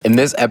In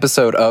this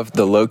episode of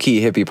the Low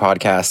Key Hippie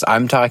podcast,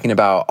 I'm talking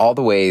about all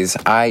the ways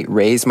I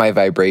raise my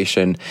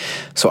vibration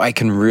so I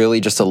can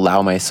really just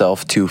allow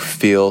myself to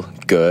feel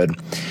good.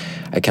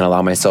 I can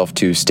allow myself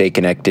to stay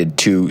connected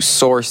to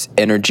source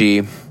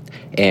energy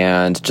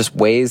and just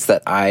ways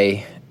that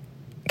I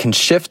can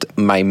shift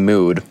my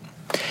mood.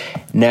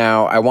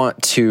 Now, I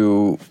want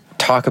to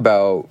talk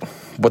about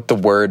what the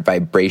word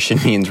vibration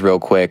means real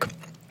quick.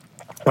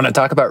 When I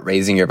talk about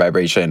raising your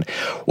vibration,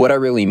 what I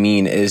really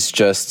mean is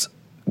just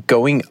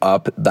going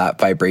up that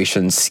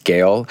vibration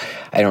scale.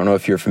 I don't know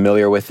if you're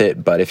familiar with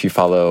it, but if you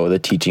follow the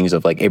teachings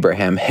of like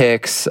Abraham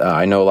Hicks,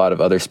 I know a lot of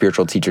other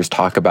spiritual teachers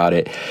talk about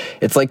it.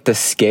 It's like the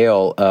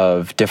scale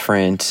of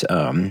different,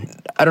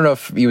 I don't know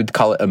if you would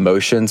call it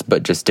emotions,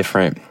 but just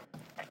different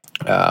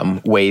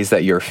ways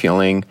that you're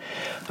feeling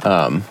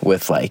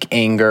with like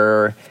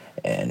anger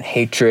and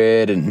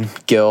hatred and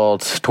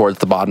guilt towards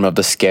the bottom of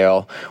the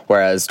scale,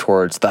 whereas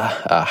towards the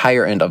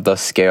higher end of the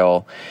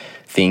scale,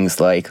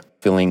 things like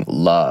feeling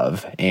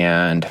love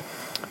and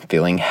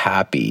feeling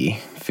happy,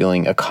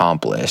 feeling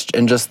accomplished,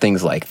 and just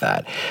things like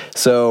that.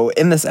 So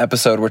in this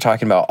episode, we're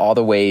talking about all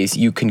the ways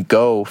you can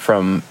go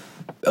from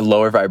a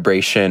lower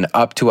vibration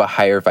up to a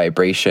higher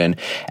vibration.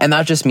 And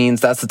that just means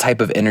that's the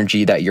type of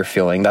energy that you're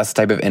feeling. That's the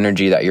type of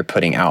energy that you're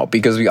putting out,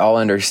 because we all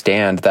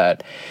understand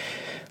that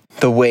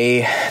the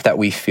way that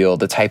we feel,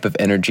 the type of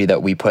energy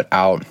that we put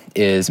out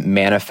is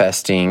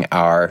manifesting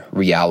our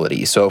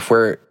reality. So if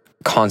we're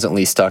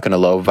constantly stuck in a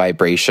low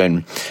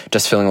vibration,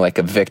 just feeling like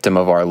a victim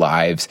of our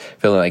lives,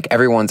 feeling like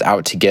everyone's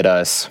out to get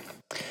us,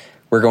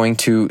 we're going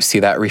to see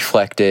that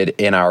reflected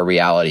in our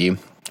reality.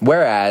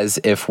 Whereas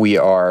if we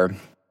are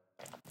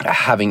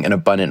having an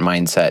abundant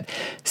mindset,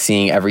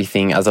 seeing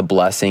everything as a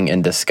blessing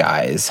in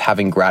disguise,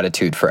 having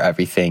gratitude for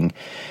everything,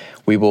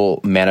 we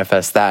will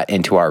manifest that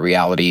into our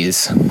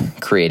realities,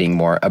 creating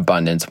more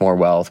abundance, more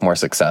wealth, more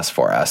success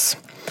for us.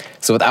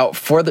 So without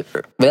further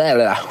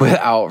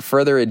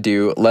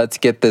ado, let's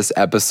get this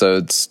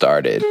episode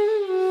started.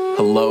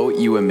 Hello,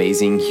 you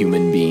amazing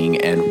human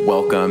being, and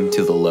welcome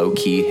to the Low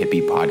Key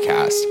Hippie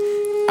podcast.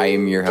 I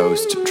am your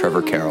host,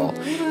 Trevor Carroll,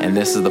 and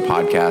this is the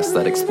podcast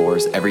that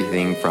explores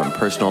everything from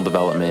personal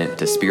development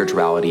to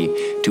spirituality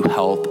to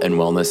health and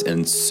wellness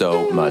and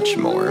so much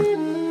more.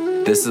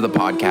 This is the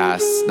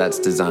podcast that's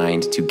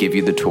designed to give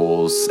you the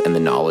tools and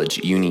the knowledge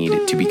you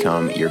need to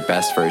become your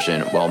best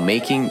version while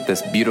making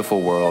this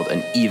beautiful world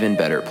an even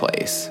better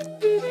place.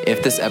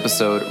 If this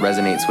episode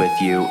resonates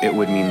with you, it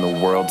would mean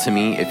the world to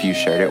me if you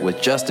shared it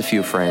with just a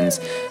few friends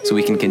so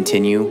we can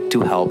continue to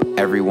help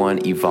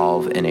everyone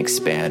evolve and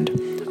expand.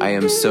 I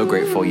am so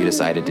grateful you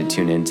decided to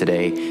tune in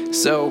today.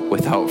 So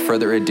without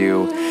further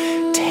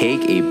ado,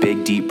 take a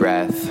big deep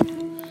breath,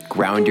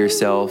 ground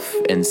yourself,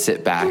 and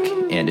sit back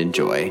and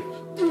enjoy.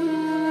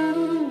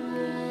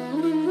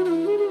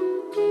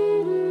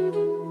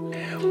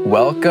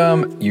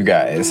 Welcome, you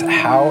guys.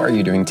 How are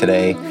you doing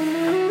today?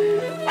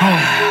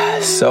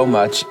 So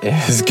much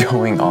is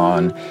going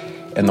on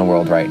in the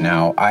world right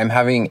now. I'm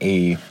having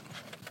a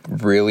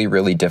really,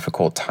 really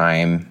difficult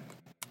time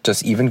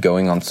just even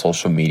going on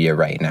social media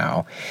right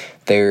now.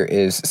 There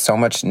is so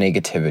much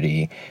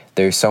negativity.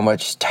 There's so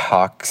much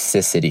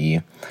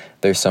toxicity.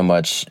 There's so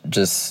much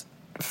just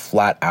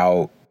flat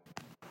out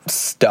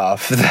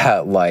stuff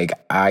that like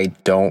I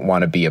don't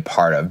want to be a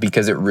part of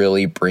because it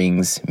really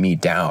brings me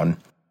down.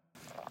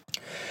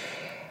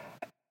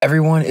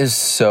 Everyone is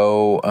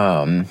so,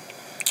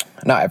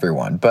 not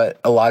everyone, but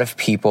a lot of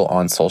people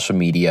on social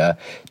media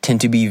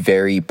tend to be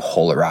very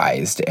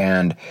polarized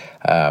and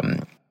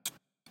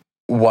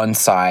one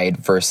side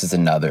versus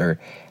another.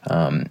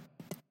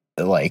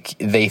 Like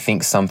they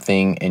think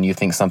something and you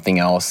think something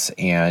else,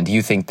 and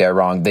you think they're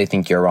wrong, they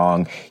think you're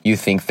wrong, you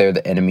think they're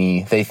the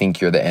enemy, they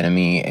think you're the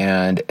enemy,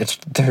 and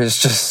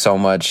there's just so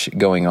much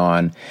going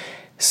on.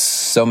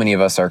 So many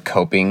of us are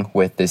coping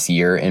with this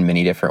year in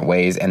many different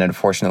ways, and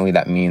unfortunately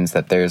that means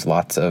that there's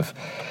lots of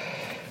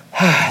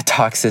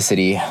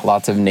toxicity,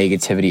 lots of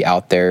negativity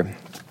out there,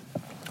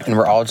 and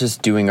we're all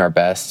just doing our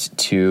best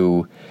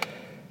to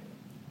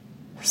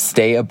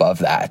stay above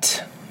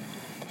that.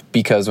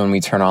 Because when we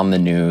turn on the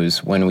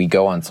news, when we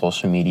go on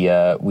social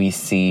media, we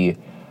see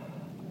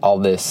all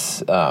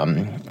this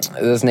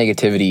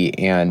negativity,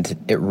 and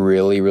it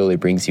really, really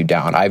brings you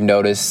down. I've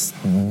noticed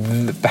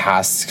the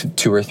past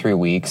 2 or 3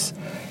 weeks,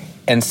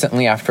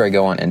 instantly after I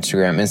go on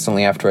Instagram,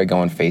 instantly after I go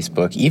on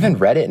Facebook, even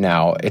Reddit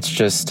now, it's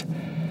just,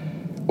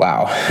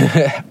 wow.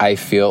 I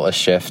feel a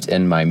shift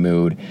in my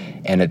mood,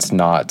 and it's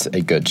not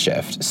a good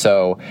shift.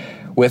 So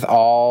with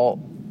all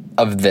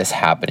of this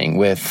happening,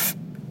 with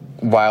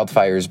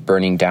wildfires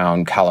burning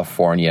down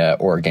California,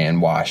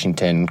 Oregon,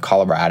 Washington,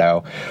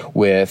 Colorado,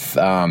 with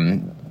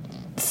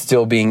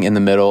still being in the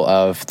middle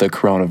of the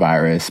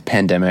coronavirus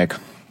pandemic,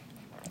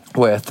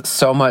 with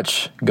so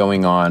much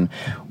going on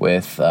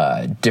with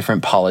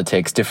different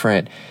politics,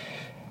 different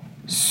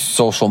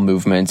social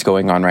movements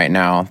going on right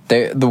now,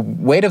 the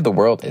weight of the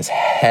world is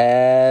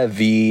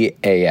heavy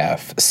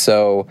AF.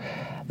 So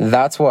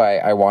that's why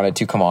I wanted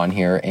to come on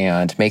here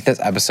and make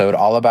this episode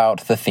all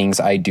about the things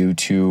I do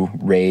to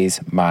raise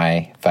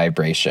my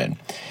vibration.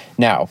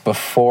 Now,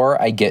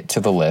 before I get to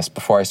the list,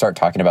 before I start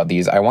talking about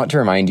these, I want to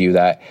remind you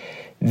that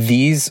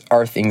these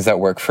are things that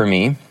work for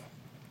me.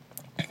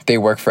 They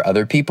work for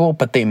other people,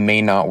 but they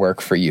may not work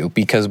for you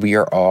because we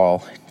are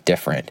all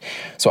different.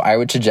 So I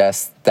would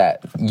suggest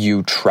that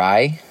you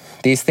try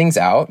these things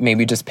out.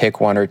 Maybe just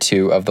pick one or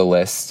two of the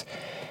list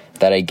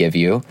that I give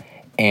you.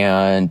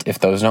 And if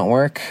those don't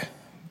work,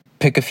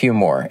 pick a few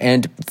more.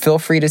 And feel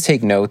free to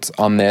take notes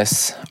on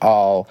this.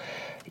 I'll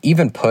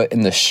even put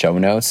in the show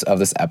notes of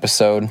this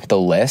episode the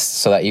list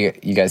so that you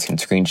guys can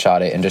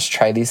screenshot it and just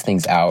try these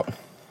things out.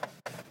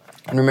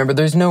 And remember,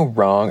 there's no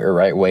wrong or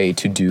right way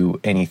to do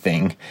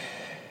anything,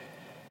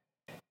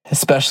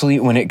 especially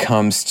when it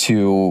comes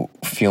to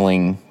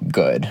feeling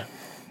good.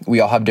 We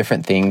all have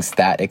different things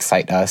that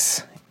excite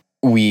us.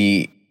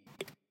 We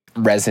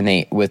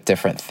resonate with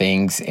different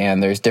things,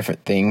 and there's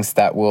different things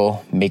that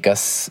will make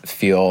us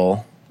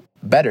feel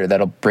better,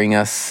 that'll bring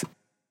us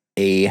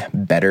a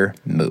better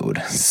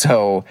mood.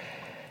 So,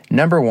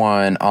 number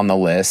one on the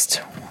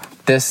list,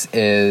 this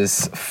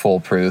is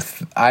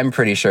foolproof. I'm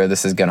pretty sure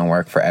this is going to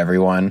work for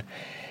everyone,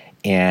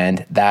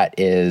 and that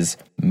is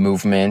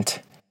movement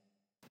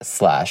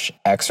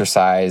 /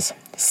 exercise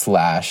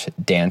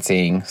 /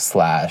 dancing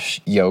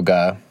 /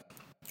 yoga.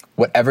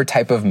 Whatever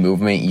type of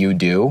movement you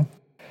do,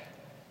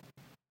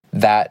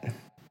 that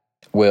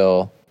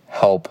will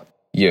help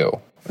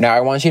you. Now,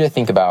 I want you to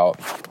think about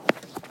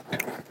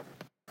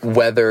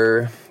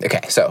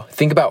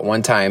think about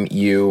one time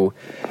you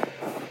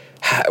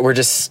were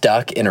just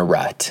stuck in a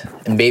rut.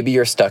 And maybe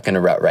you're stuck in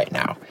a rut right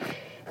now.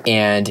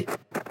 And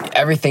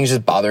everything's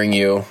just bothering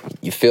you.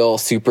 You feel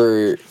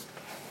super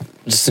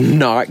just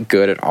not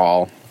good at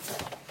all.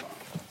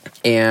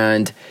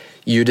 And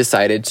you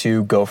decided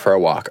to go for a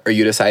walk, or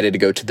you decided to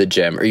go to the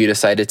gym, or you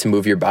decided to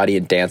move your body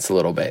and dance a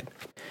little bit.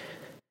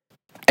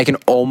 I can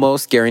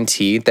almost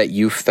guarantee that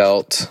you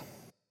felt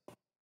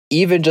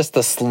even just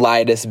the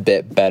slightest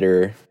bit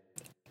better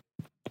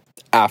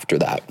after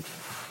that.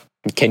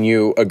 Can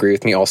you agree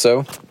with me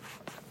also?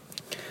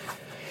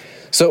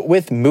 So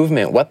with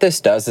movement, what this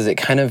does is it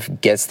kind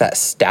of gets that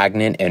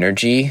stagnant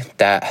energy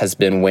that has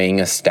been weighing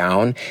us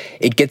down.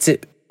 It gets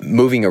it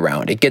moving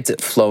around. It gets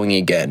it flowing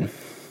again.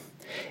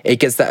 It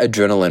gets that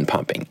adrenaline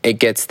pumping. It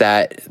gets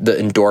the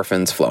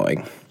endorphins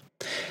flowing.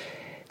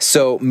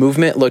 So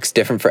movement looks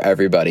different for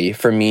everybody.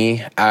 For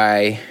me,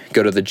 I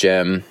go to the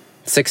gym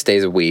 6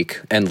 days a week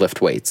and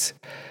lift weights.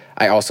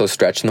 I also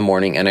stretch in the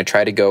morning, and I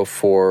try to go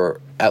for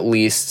at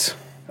least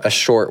a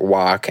short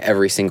walk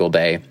every single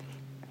day.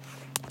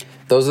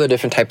 Those are the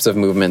different types of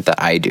movement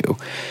that I do.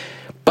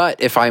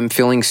 But if I'm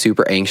feeling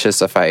super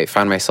anxious, if I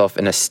find myself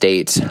in a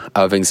state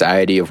of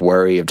anxiety, of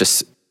worry, of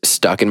just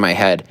stuck in my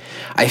head,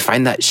 I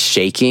find that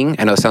shaking,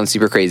 I know it sounds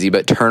super crazy,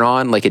 but turn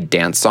on like a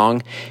dance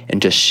song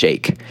and just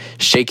shake.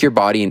 Shake your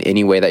body in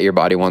any way that your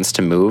body wants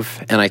to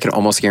move, and I can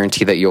almost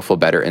guarantee that you'll feel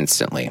better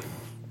instantly.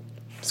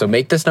 So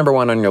make this number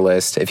one on your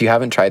list. If you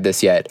haven't tried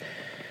this yet,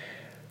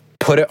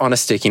 put it on a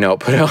sticky note,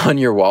 put it on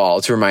your wall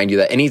to remind you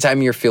that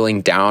anytime you're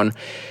feeling down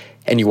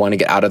and you want to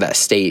get out of that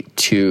state,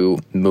 to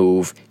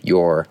move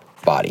your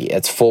body.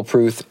 It's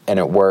foolproof and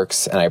it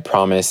works, and I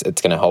promise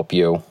it's going to help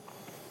you,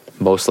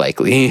 most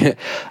likely.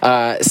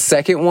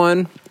 Second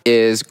one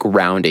is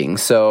grounding.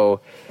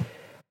 So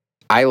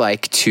I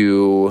like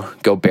to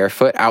go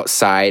barefoot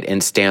outside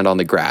and stand on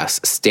the grass,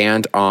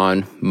 stand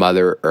on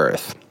Mother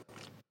Earth.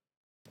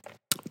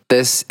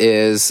 This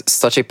is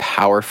such a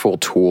powerful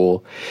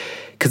tool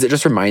because it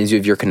just reminds you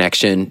of your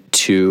connection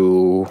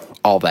to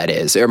all that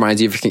is. It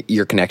reminds you of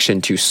your connection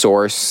to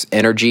source,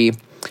 energy,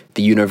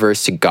 the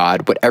universe, to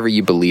God, whatever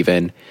you believe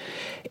in.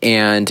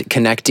 And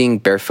connecting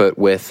barefoot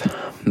with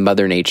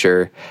Mother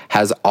Nature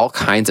has all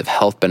kinds of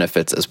health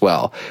benefits as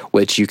well,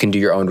 which you can do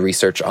your own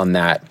research on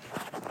that.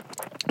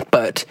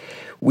 But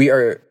we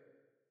are,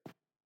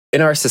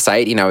 in our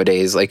society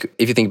nowadays, like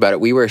if you think about it,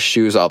 we wear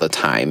shoes all the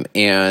time,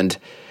 and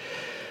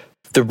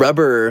the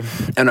rubber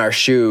in our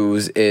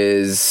shoes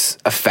is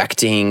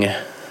affecting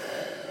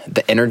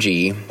the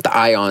energy, the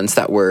ions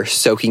that we're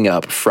soaking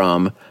up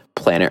from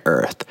planet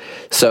Earth.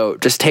 So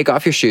just take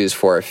off your shoes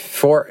for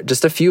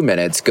just a few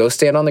minutes, go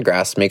stand on the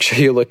grass, make sure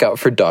you look out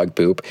for dog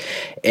poop,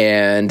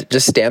 and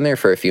just stand there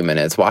for a few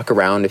minutes, walk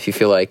around if you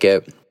feel like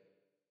it,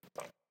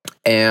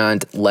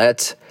 and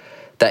let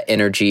that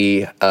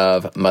energy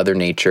of Mother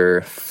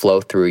Nature flow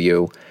through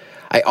you.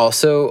 I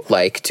also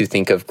like to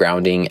think of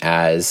grounding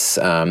as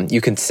you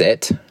can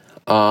sit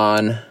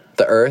on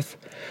the earth,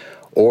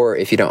 or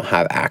if you don't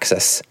have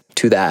access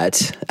to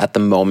that at the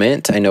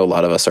moment. I know a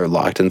lot of us are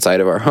locked inside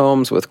of our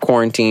homes with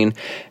quarantine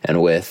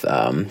and with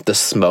the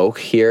smoke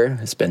here.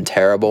 It's been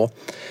terrible.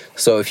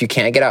 So if you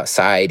can't get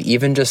outside,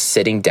 even just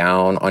sitting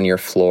down on your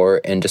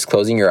floor and just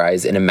closing your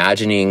eyes and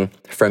imagining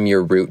from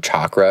your root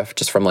chakra,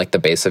 just from like the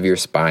base of your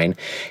spine,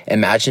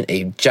 imagine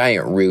a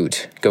giant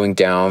root going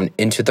down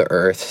into the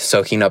earth,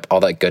 soaking up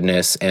all that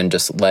goodness and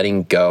just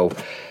letting go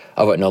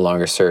of what no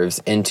longer serves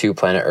into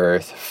planet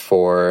Earth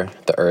for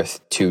the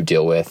Earth to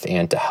deal with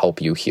and to help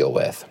you heal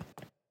with.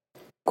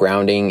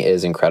 Grounding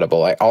is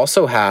incredible. I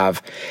also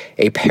have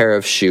a pair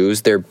of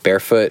shoes. They're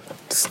barefoot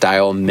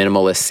style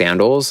minimalist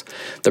sandals.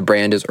 The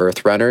brand is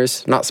Earth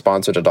Runners. Not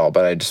sponsored at all,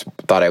 but I just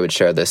thought I would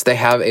share this. They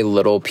have a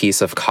little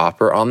piece of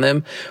copper on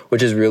them,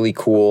 which is really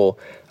cool.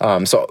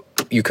 So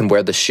you can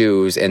wear the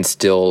shoes and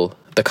still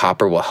the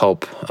copper will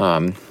help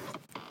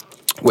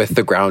with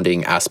the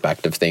grounding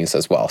aspect of things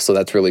as well. So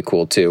that's really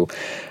cool too.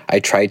 I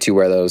try to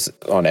wear those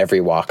on every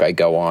walk I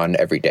go on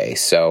every day.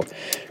 So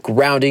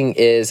grounding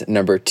is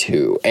number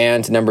 2.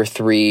 And number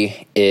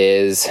 3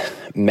 is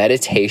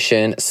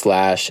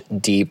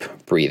meditation/deep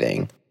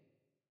breathing.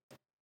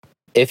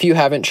 If you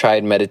haven't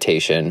tried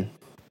meditation,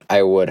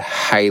 I would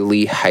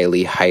highly,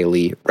 highly,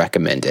 highly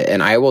recommend it.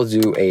 And I will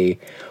do a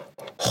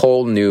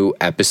whole new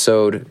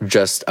episode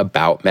just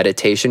about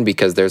meditation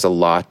because there's a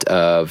lot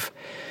of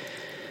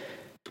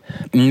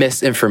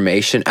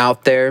misinformation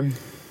out there,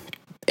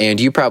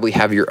 and you probably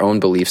have your own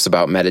beliefs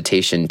about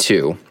meditation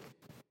too.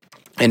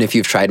 And if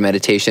you've tried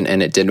meditation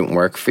and it didn't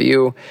work for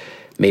you,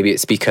 maybe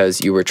it's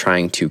because you were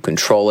trying to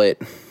control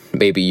it.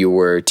 Maybe you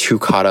were too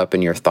caught up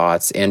in your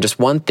thoughts. And just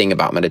one thing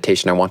about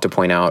meditation I want to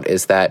point out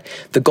is that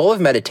the goal of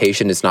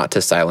meditation is not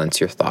to silence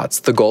your thoughts.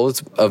 The goal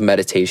of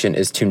meditation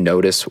is to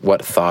notice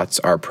what thoughts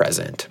are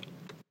present.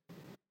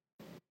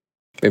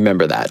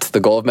 Remember that. The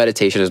goal of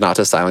meditation is not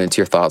to silence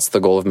your thoughts. The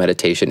goal of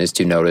meditation is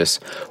to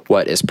notice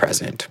what is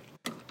present.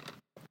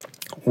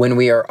 When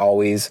we are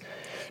always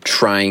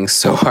trying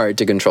so hard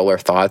to control our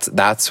thoughts,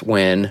 that's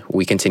when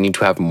we continue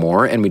to have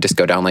more and we just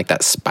go down like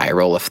that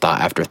spiral of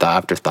thought after thought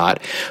after thought.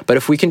 But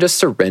if we can just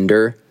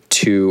surrender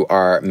to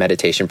our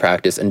meditation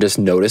practice and just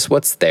notice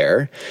what's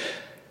there,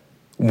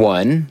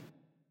 one,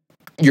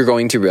 you're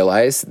going to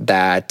realize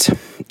that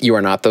you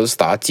are not those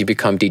thoughts. You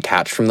become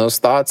detached from those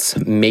thoughts,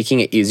 making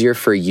it easier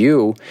for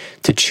you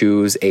to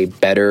choose a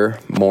better,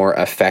 more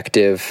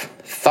effective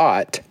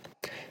thought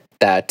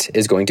that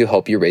is going to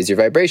help you raise your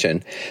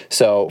vibration.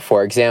 So,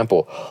 for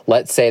example,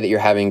 let's say that you're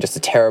having just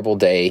a terrible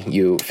day.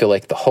 You feel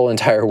like the whole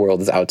entire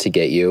world is out to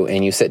get you,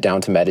 and you sit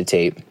down to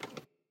meditate.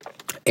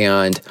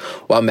 And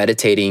while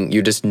meditating,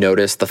 you just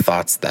notice the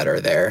thoughts that are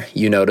there.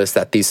 You notice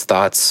that these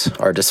thoughts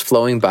are just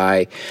flowing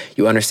by.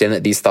 You understand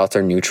that these thoughts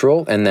are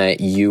neutral and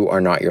that you are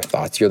not your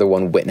thoughts. You're the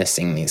one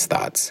witnessing these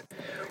thoughts.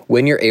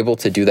 When you're able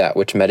to do that,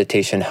 which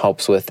meditation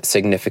helps with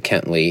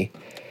significantly,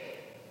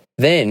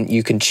 then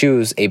you can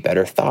choose a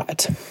better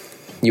thought.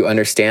 You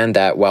understand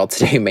that while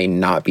today may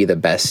not be the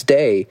best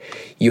day,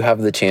 you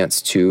have the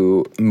chance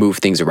to move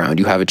things around.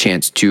 You have a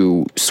chance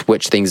to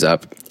switch things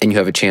up, and you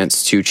have a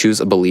chance to choose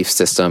a belief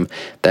system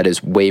that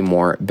is way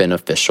more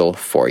beneficial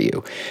for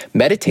you.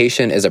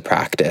 Meditation is a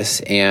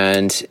practice,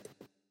 and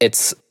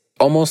it's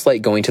almost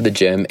like going to the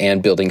gym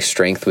and building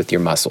strength with your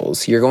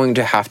muscles. You're going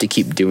to have to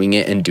keep doing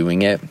it and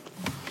doing it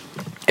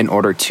in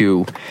order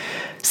to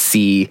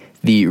see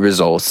the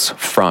results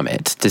from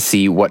it, to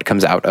see what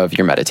comes out of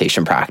your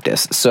meditation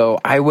practice. So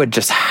I would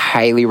just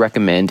highly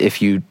recommend,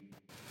 if you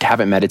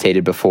haven't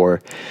meditated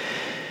before,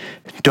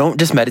 don't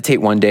just meditate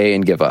one day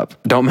and give up.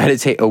 Don't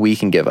meditate a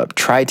week and give up.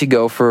 Try to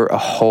go for a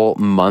whole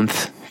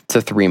month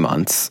to 3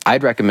 months.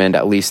 I'd recommend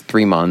at least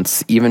 3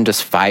 months, even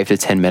just 5 to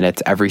 10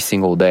 minutes every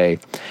single day,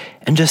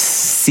 and just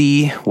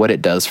see what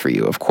it does for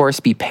you. Of course,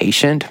 be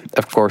patient.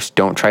 Of course,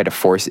 don't try to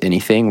force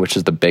anything, which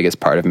is the biggest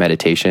part of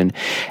meditation.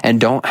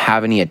 And don't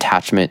have any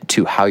attachment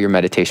to how your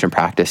meditation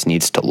practice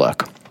needs to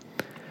look.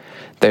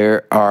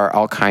 There are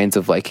all kinds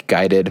of like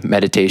guided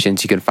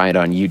meditations you can find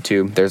on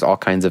YouTube. There's all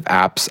kinds of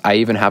apps. I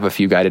even have a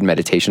few guided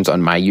meditations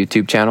on my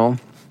YouTube channel.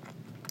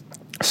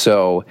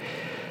 So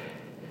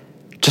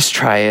just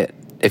try it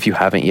if you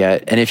haven't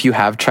yet. And if you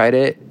have tried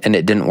it and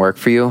it didn't work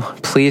for you,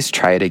 please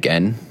try it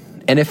again.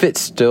 And if it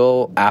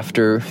still,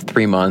 after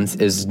 3 months,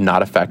 is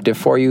not effective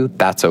for you,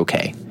 that's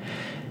okay.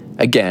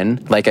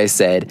 Again, like I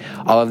said,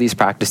 all of these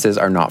practices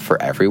are not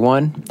for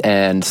everyone,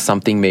 and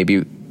something may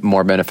be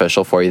more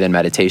beneficial for you than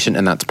meditation,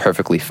 and that's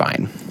perfectly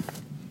fine.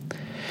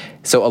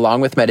 So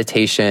along with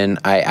meditation,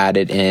 I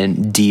added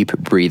in deep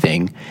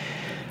breathing.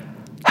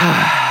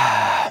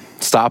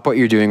 Stop what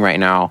you're doing right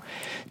now.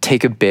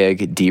 Take a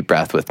big, deep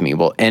breath with me.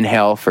 We'll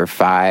inhale for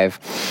 5,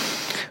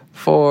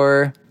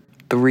 4,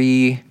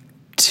 3,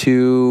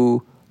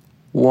 2,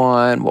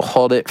 1. We'll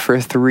hold it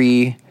for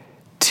 3,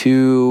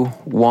 2,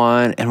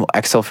 1, and we'll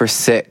exhale for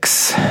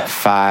 6,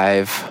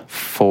 5,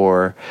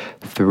 4,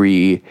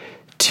 3,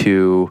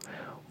 2,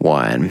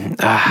 1. Didn't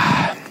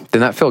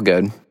that feel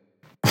good?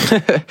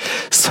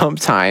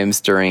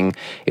 Sometimes during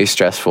a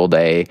stressful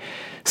day,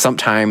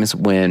 sometimes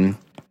when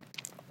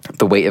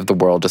the weight of the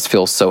world just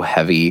feels so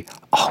heavy,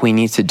 all we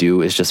need to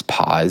do is just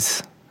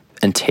pause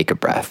and take a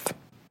breath.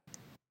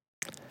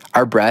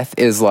 Our breath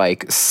is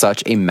like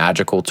such a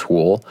magical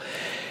tool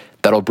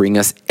that'll bring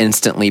us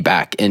instantly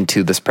back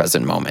into this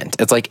present moment.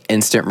 It's like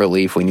instant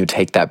relief when you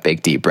take that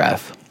big deep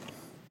breath.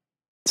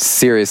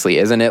 Seriously,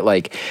 isn't it?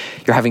 Like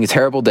you're having a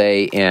terrible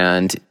day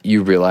and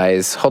you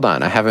realize, hold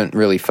on, I haven't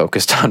really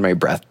focused on my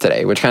breath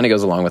today, which kind of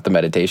goes along with the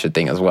meditation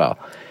thing as well.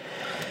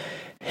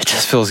 It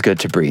just feels good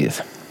to breathe.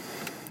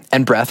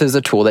 And breath is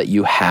a tool that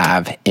you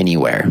have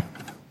anywhere.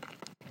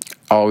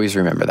 Always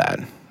remember that.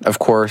 Of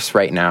course,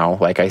 right now,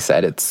 like I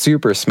said, it's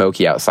super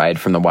smoky outside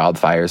from the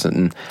wildfires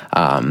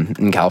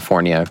in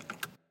California.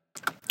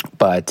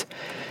 But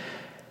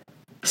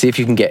see if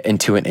you can get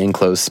into an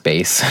enclosed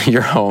space,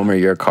 your home or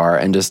your car,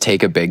 and just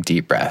take a big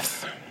deep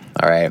breath.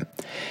 All right.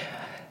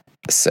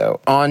 So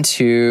on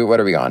to, what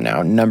are we on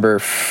now? Number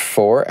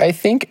 4, I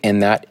think,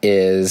 and that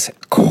is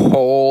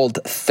cold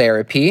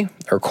therapy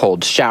or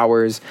cold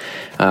showers,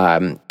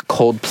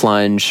 cold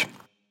plunge.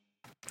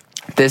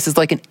 This is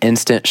like an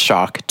instant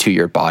shock to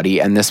your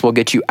body, and this will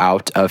get you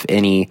out of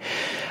any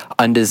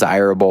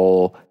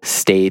undesirable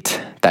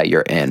state that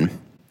you're in.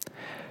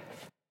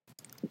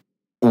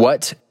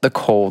 What the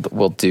cold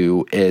will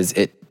do is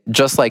it,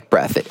 just like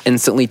breath, it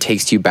instantly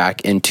takes you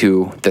back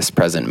into this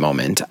present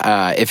moment.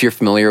 If you're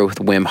familiar with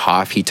Wim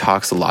Hof, he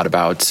talks a lot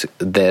about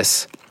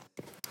this,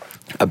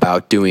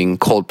 about doing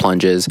cold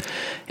plunges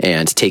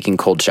and taking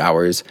cold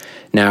showers.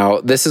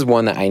 Now, this is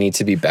one that I need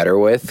to be better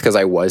with because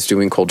I was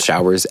doing cold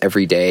showers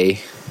every day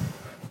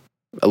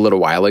a little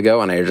while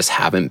ago and I just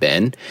haven't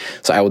been.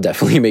 So I will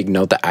definitely make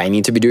note that I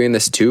need to be doing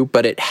this too,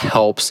 but it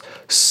helps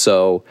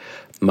so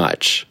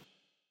much.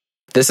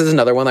 This is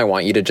another one I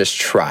want you to just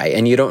try,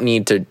 and you don't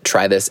need to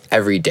try this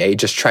every day.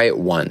 Just try it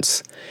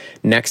once.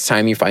 Next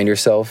time you find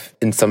yourself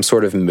in some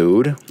sort of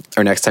mood,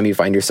 or next time you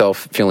find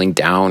yourself feeling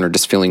down or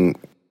just feeling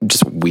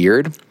just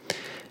weird,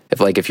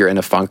 if you're in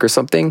a funk or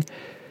something,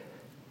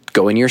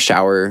 go in your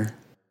shower,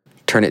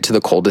 turn it to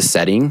the coldest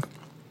setting,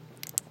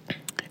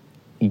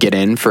 get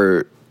in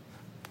for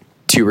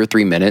 2 or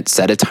 3 minutes,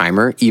 set a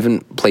timer,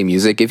 even play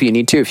music if you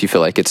need to, if you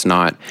feel like it's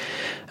not,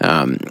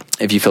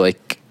 if you feel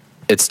like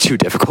it's too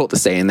difficult to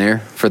stay in there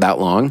for that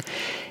long,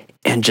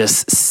 and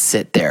just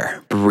sit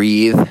there,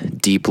 breathe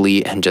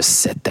deeply and just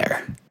sit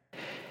there.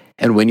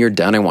 And when you're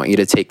done, I want you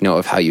to take note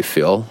of how you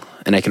feel.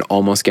 And I can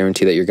almost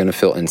guarantee that you're going to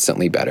feel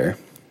instantly better.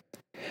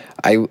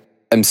 I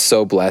am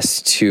so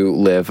blessed to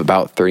live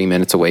about 30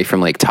 minutes away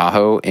from Lake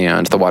Tahoe,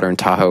 and the water in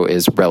Tahoe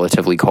is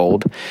relatively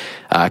cold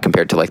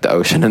compared to like the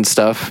ocean and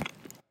stuff.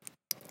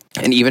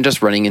 And even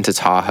just running into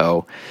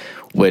Tahoe,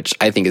 which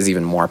I think is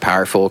even more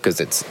powerful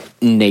because it's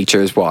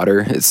nature's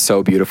water. It's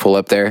so beautiful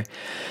up there.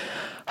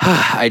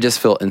 I just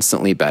feel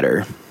instantly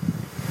better.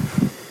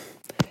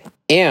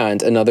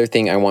 And another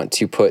thing I want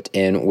to put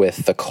in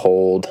with the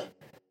cold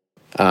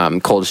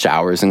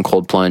showers and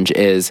cold plunge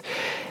is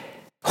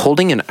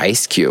holding an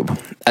ice cube.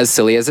 As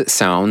silly as it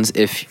sounds,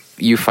 if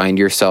you find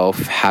yourself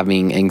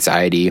having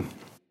anxiety,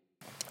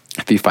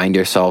 if you find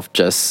yourself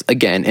just,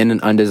 again, in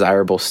an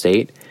undesirable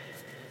state,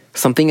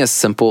 something as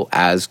simple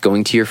as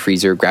going to your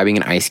freezer, grabbing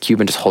an ice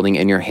cube and just holding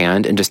it in your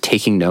hand and just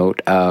taking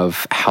note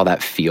of how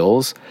that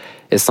feels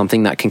is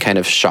something that can kind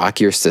of shock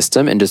your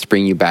system and just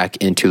bring you back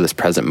into this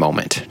present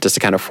moment, just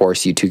to kind of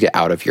force you to get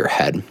out of your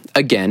head.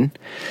 Again,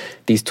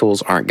 these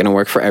tools aren't going to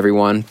work for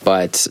everyone,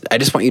 but I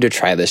just want you to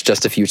try this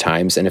just a few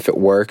times. And if it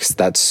works,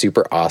 that's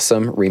super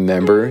awesome.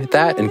 Remember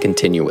that and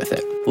continue with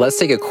it. Let's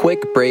take a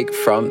quick break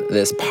from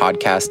this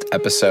podcast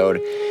episode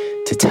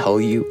to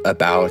tell you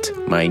about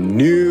my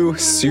new,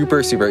 super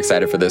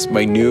excited for this,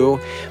 my new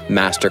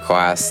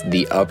masterclass,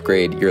 the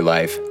Upgrade Your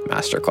Life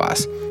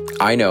Masterclass.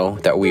 I know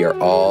that we are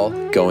all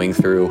going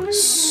through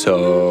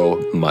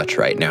so much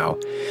right now.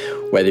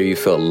 Whether you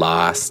feel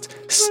lost,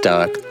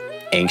 stuck,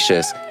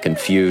 anxious,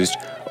 confused,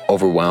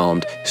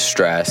 overwhelmed,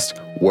 stressed,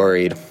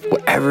 worried,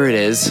 whatever it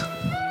is,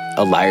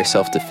 allow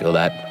yourself to feel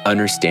that.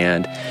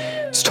 Understand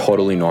it's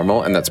totally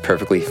normal and that's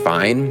perfectly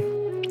fine.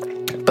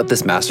 But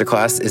this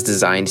masterclass is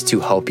designed to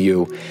help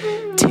you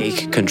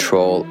take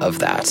control of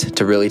that,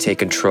 to really take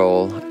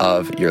control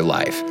of your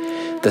life.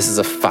 This is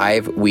a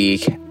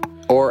 5-week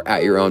or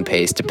at your own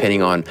pace,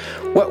 depending on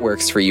what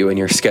works for you and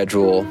your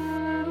schedule,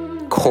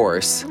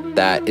 course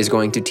that is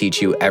going to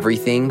teach you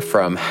everything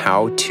from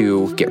how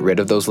to get rid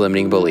of those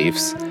limiting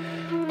beliefs,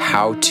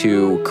 how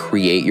to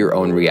create your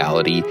own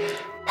reality,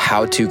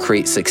 how to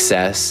create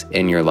success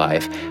in your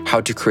life,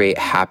 how to create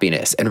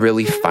happiness and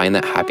really find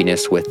that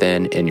happiness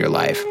within in your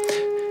life.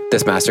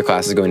 This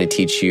masterclass is going to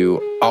teach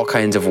you all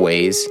kinds of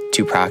ways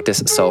to practice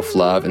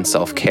self-love and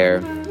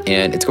self-care,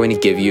 and it's going to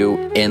give you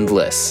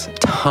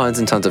tons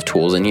and tons of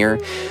tools in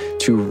here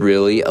to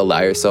really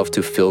allow yourself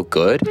to feel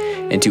good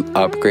and to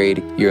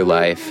upgrade your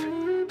life.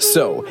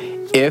 So,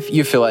 if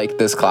you feel like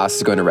this class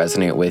is going to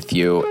resonate with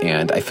you,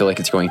 and I feel like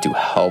it's going to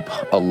help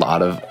a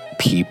lot of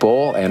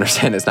people, I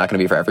understand it's not going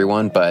to be for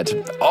everyone, but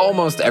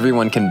almost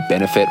everyone can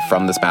benefit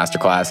from this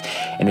masterclass.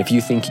 And if you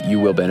think you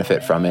will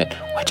benefit from it,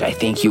 which I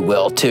think you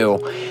will too,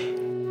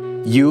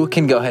 you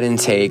can go ahead and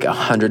take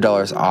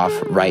 $100 off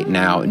right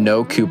now.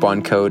 No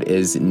coupon code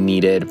is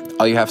needed.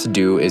 All you have to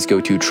do is go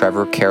to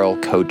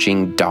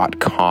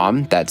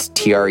trevorcarrollcoaching.com. That's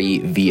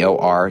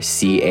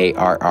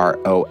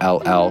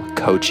TrevorCarroll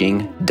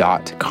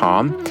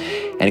coaching.com,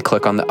 and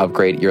click on the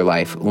Upgrade Your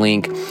Life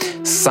link.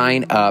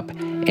 Sign up,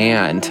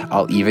 and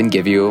I'll even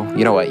give you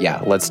know what?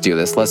 Yeah, let's do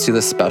this. Let's do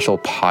the special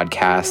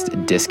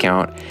podcast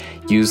discount.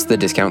 Use the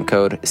discount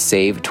code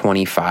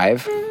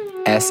SAVE25.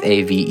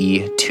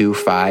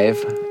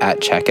 SAVE25 at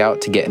checkout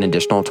to get an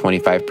additional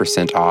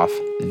 25% off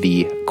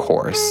the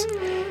course.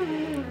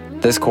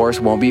 This course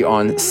won't be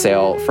on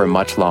sale for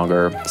much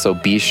longer, so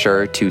be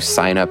sure to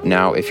sign up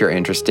now if you're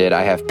interested.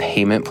 I have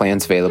payment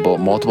plans available,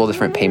 multiple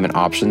different payment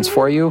options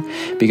for you,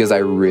 because I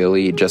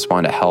really just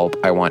want to help.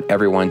 I want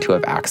everyone to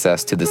have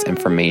access to this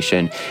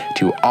information,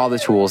 to all the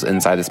tools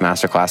inside this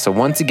masterclass. So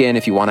once again,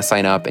 if you want to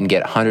sign up and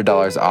get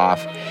 $100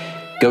 off,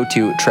 go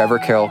to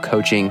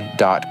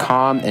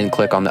trevorcarrollcoaching.com and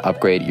click on the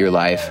Upgrade Your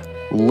Life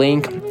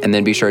link, and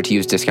then be sure to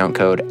use discount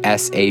code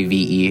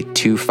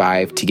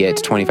SAVE25 to get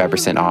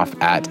 25% off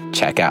at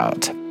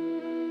checkout.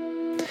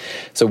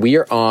 So we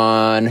are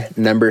on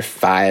number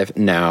 5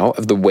 now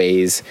of the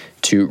ways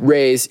to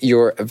raise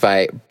your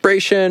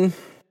vibration,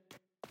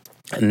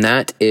 and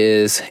that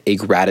is a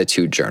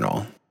gratitude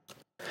journal.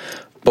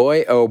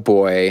 Boy, oh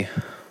boy,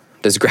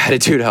 does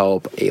gratitude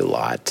help a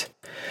lot.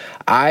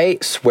 I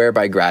swear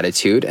by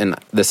gratitude, and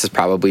this is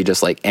probably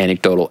just like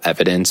anecdotal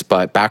evidence,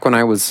 but back when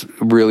I was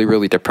really,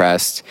 really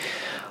depressed,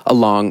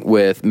 along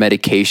with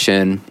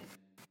medication,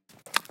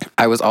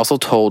 I was also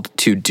told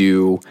to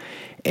do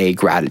a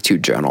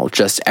gratitude journal.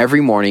 Just every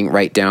morning,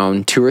 write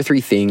down 2 or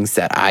 3 things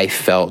that I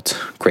felt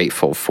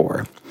grateful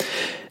for.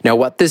 Now,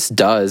 what this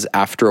does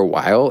after a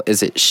while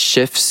is it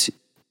shifts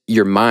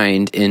your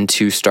mind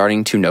into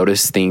starting to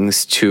notice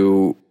things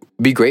to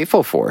be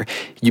grateful for.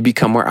 You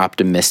become more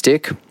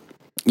optimistic.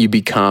 You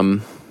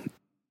become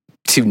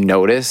to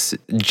notice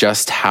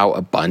just how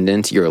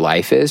abundant your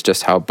life is,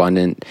 just how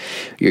abundant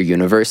your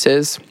universe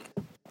is.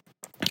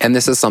 And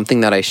this is something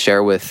that I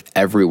share with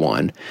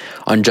everyone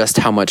on just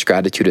how much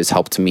gratitude has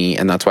helped me.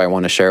 And that's why I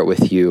want to share it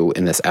with you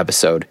in this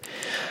episode.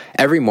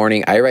 Every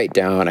morning I write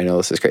down, I know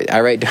this is crazy,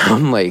 I write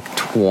down like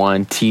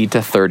 20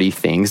 to 30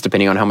 things,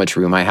 depending on how much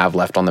room I have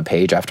left on the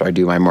page after I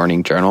do my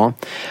morning journal,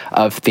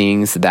 of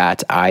things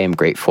that I am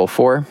grateful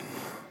for.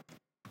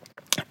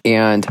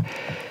 And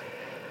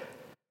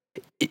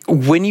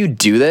when you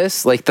do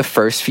this, like the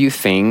first few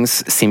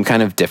things seem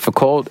kind of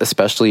difficult,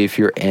 especially if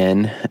you're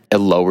in a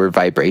lower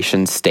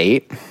vibration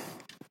state.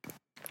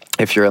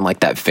 If you're in like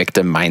that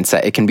victim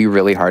mindset, it can be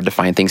really hard to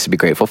find things to be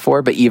grateful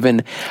for. But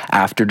even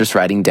after just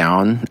writing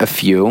down a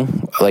few,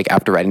 like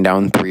after writing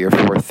down 3 or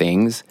 4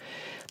 things,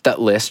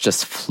 that list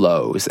just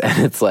flows.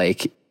 And it's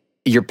like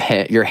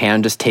your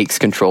hand just takes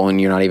control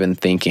and you're not even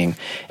thinking,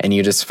 and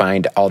you just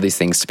find all these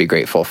things to be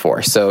grateful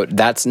for. So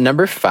that's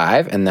number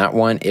 5, and that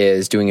one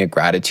is doing a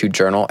gratitude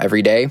journal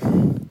every day,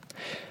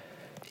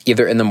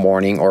 either in the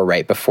morning or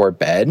right before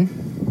bed.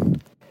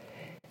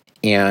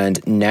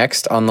 And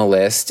next on the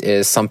list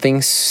is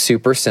something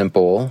super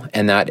simple,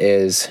 and that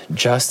is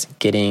just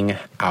getting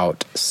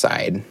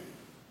outside.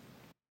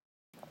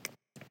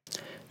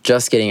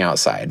 Just getting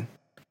outside.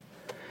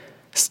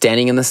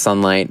 Standing in the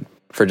sunlight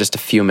for just a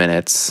few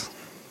minutes,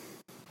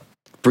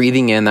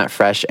 breathing in that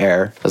fresh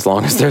air, as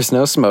long as there's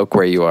no smoke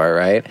where you are,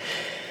 right?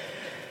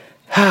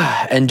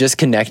 And just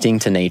connecting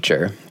to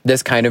nature.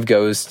 This kind of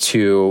goes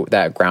to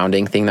that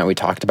grounding thing that we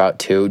talked about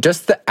too.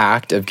 Just the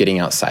act of getting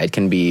outside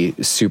can be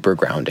super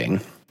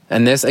grounding.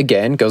 And this,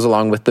 again, goes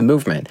along with the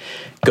movement.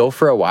 Go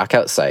for a walk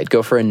outside.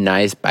 Go for a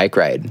nice bike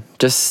ride.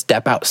 Just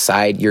step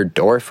outside your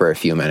door for a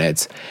few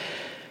minutes.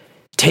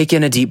 Take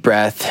in a deep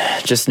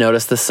breath. Just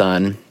notice the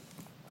sun.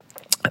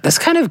 This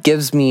kind of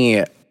gives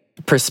me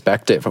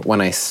perspective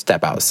when I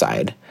step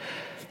outside.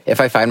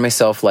 If I find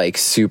myself like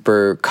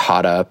super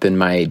caught up in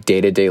my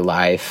day-to-day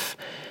life,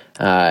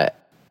 I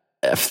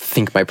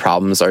think my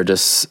problems are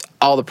just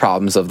all the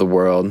problems of the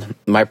world.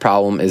 My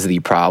problem is the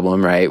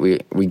problem, right?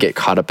 We get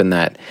caught up in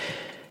that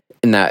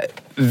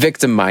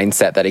victim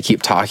mindset that I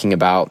keep talking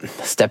about.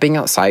 Stepping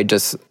outside,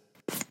 just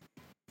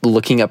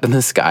looking up in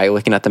the sky,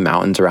 looking at the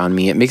mountains around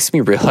me, it makes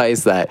me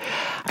realize that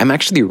I'm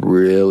actually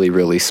really,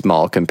 really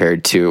small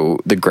compared to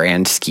the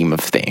grand scheme of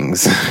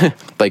things.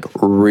 Like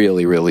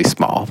really, really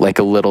small, like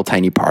a little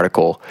tiny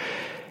particle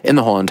in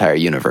the whole entire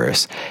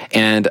universe.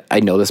 And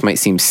I know this might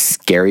seem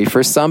scary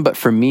for some, but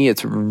for me,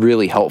 it's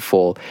really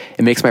helpful.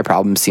 It makes my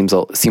problem seem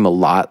a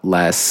lot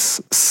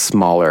less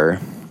smaller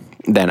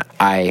than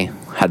I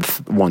had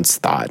once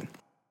thought.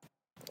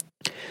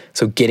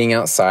 So getting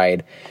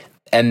outside.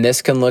 And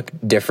this can look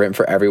different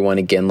for everyone.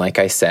 Again, like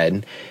I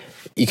said,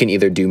 you can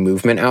either do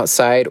movement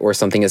outside or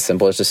something as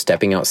simple as just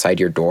stepping outside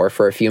your door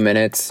for a few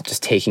minutes,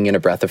 just taking in a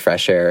breath of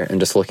fresh air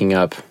and just looking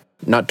up,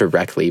 not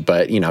directly,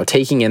 but,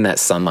 taking in that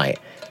sunlight.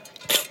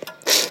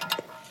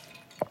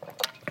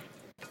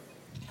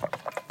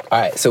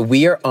 All right, so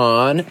we are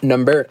on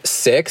number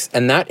 6,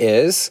 and that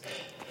is,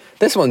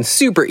 this one's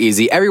super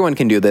easy. Everyone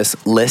can do this.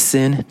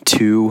 Listen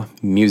to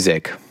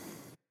music.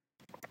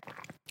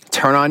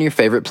 Turn on your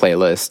favorite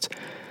playlist.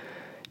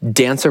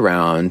 Dance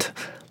around,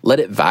 let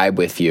it vibe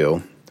with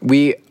you.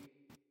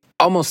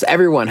 Almost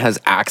everyone has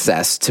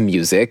access to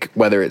music,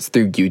 whether it's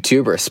through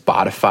YouTube or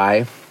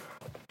Spotify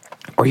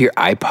or your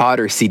iPod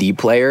or CD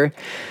player.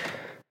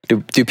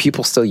 Do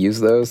people still use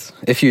those?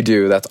 If you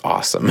do, that's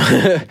awesome.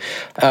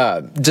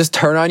 Just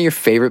turn on your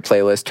favorite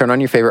playlist, turn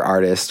on your favorite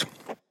artist,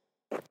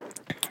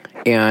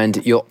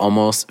 and you'll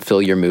almost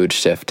feel your mood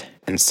shift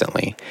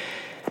instantly.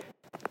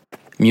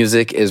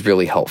 Music is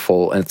really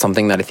helpful, and it's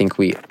something that I think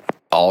we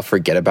all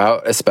forget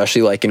about,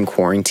 especially like in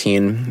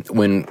quarantine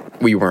when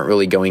we weren't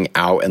really going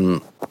out.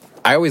 And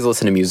I always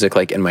listen to music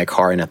like in my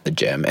car and at the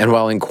gym. And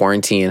while in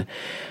quarantine,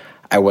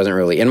 I wasn't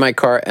really in my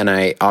car, and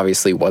I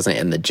obviously wasn't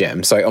in the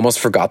gym. So I almost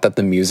forgot that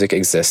the music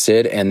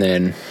existed. And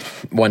then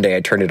one day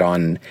I turned it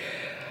on.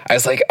 I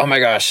was like, oh my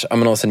gosh, I'm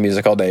going to listen to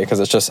music all day because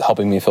it's just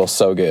helping me feel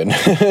so good.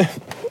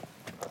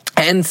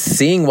 And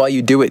sing while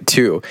you do it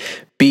too.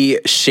 Be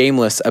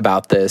shameless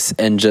about this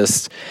and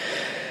just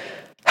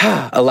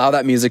allow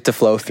that music to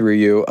flow through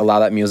you. Allow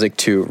that music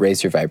to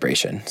raise your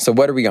vibration. So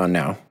what are we on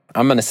now?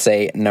 I'm going to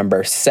say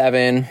number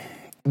 7.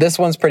 This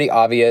one's pretty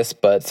obvious,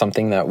 but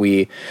something that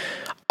we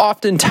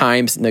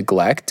oftentimes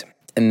neglect,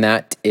 and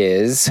that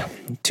is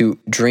to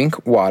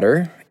drink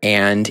water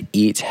and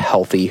eat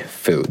healthy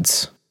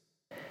foods.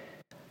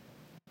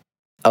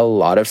 A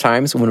lot of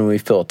times when we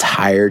feel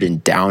tired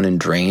and down and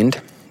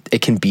drained,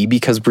 it can be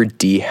because we're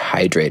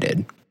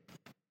dehydrated.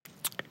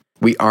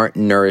 We aren't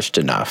nourished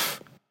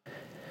enough.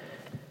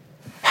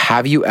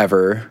 Have you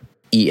ever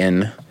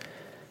eaten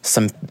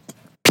some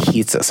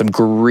pizza, some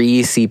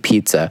greasy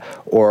pizza,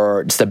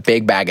 or just a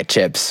big bag of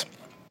chips,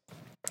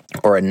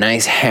 or a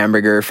nice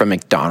hamburger from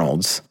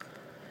McDonald's,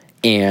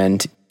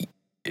 and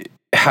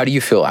how do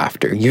you feel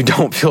after? You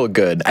don't feel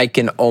good. I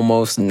can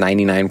almost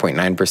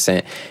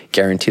 99.9%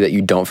 guarantee that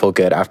you don't feel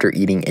good after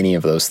eating any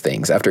of those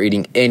things, after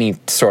eating any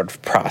sort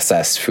of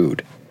processed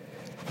food.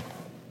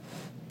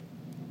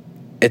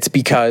 It's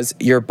because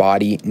your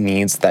body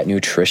needs that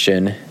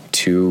nutrition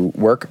to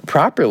work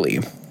properly.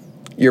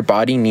 Your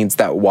body needs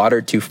that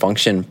water to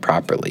function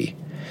properly.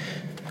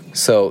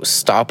 So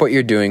stop what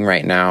you're doing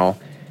right now.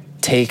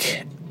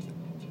 Take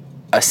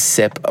a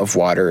sip of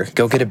water.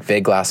 Go get a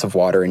big glass of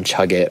water and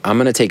chug it. I'm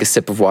going to take a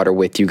sip of water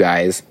with you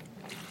guys.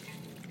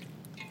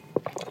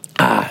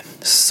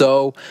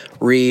 So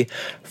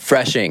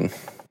refreshing.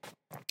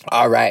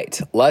 All right,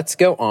 let's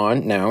go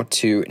on now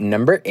to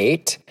number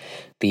 8,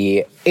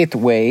 the 8th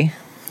way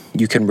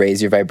you can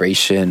raise your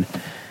vibration.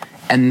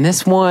 And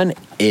this one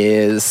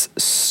is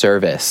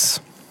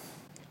service.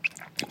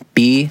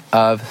 Be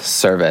of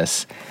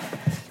service.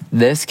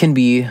 This can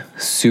be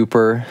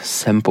super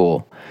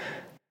simple.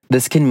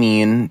 This can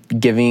mean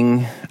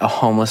giving a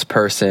homeless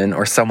person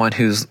or someone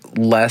who's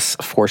less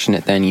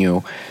fortunate than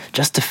you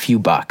just a few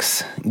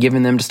bucks,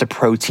 giving them just a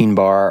protein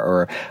bar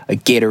or a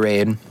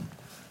Gatorade.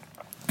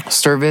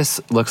 Service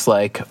looks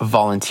like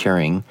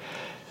volunteering.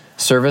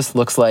 Service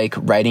looks like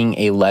writing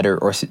a letter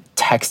or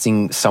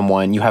texting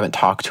someone you haven't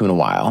talked to in a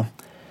while.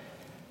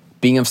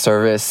 Being of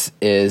service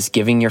is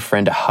giving your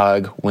friend a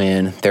hug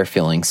when they're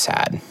feeling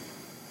sad.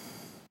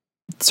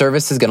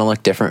 Service is going to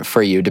look different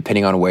for you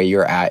depending on where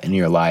you're at in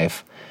your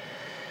life.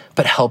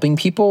 But helping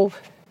people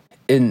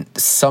in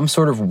some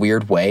sort of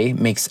weird way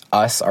makes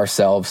us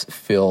ourselves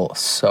feel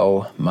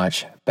so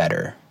much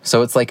better.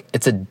 So it's like,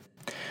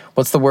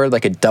 what's the word?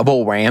 Like a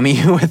double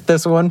whammy with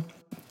this one.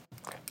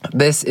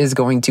 This is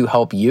going to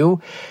help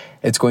you.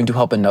 It's going to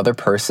help another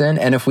person.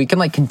 And if we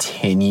can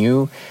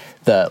continue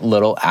the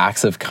little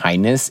acts of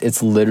kindness,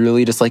 it's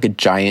literally just like a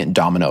giant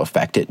domino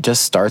effect. It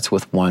just starts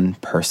with one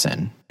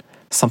person.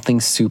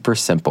 Something super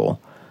simple.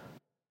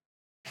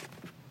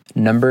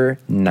 Number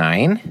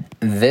 9,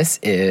 this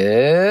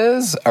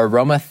is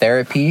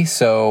aromatherapy.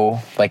 So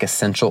like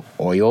essential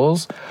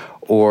oils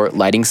or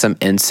lighting some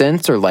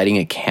incense or lighting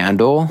a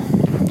candle,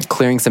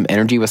 clearing some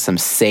energy with some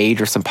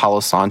sage or some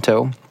Palo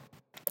Santo.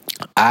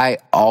 I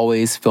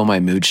always feel my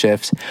mood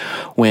shift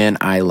when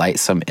I light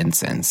some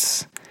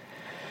incense.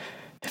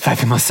 If I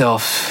feel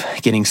myself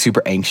getting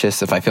super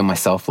anxious, if I feel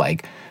myself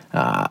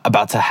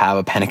about to have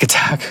a panic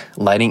attack,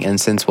 lighting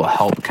incense will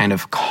help kind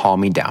of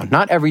calm me down.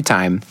 Not every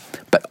time,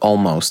 but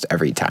almost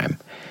every time.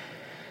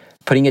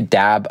 Putting a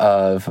dab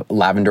of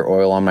lavender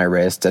oil on my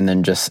wrist and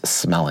then just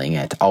smelling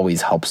it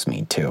always helps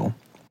me too.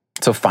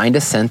 So find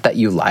a scent that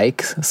you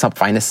like.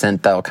 Find a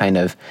scent that'll kind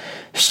of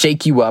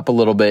shake you up a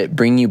little bit,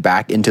 bring you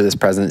back into this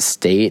present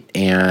state,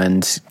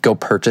 and go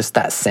purchase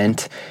that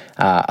scent,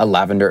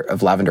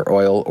 lavender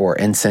oil or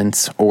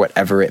incense or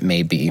whatever it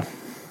may be.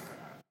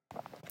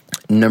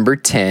 Number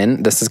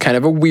 10, this is kind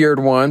of a weird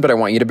one, but I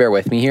want you to bear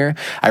with me here.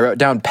 I wrote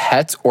down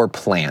pets or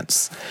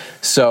plants.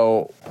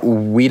 So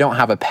we don't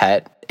have a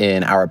pet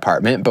in our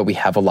apartment, but we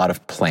have a lot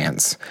of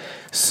plants.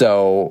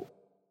 So,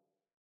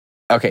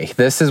 okay,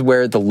 this is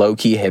where the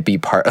low-key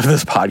hippie part of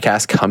this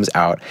podcast comes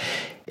out.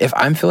 If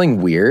I'm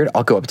feeling weird,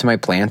 I'll go up to my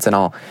plants and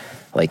I'll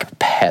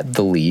pet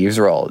the leaves,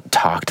 or I'll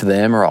talk to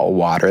them, or I'll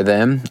water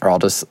them, or I'll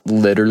just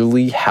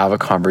literally have a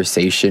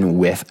conversation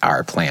with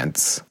our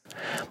plants.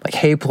 Like,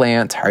 hey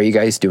plant, how are you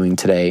guys doing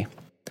today?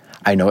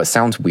 I know it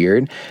sounds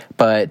weird,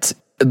 but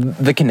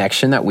the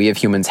connection that we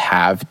as humans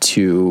have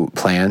to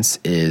plants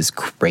is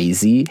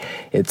crazy.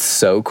 It's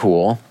so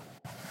cool.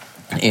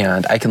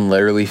 And I can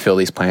literally feel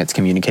these plants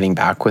communicating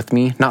back with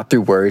me, not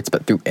through words,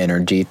 but through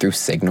energy, through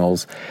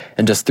signals,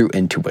 and just through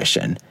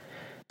intuition.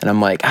 And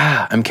I'm like,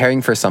 I'm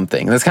caring for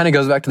something. And this kind of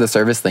goes back to the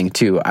service thing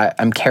too.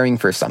 I'm caring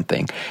for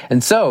something.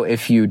 And so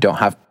if you don't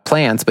have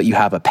plants, but you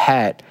have a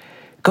pet,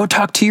 Go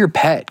talk to your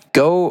pet.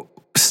 Go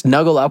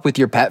snuggle up with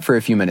your pet for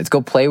a few minutes.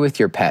 Go play with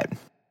your pet.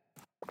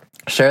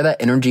 Share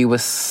that energy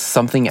with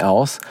something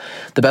else.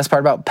 The best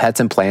part about pets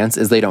and plants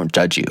is they don't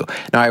judge you.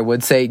 Now, I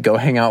would say go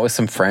hang out with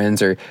some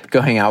friends or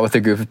go hang out with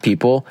a group of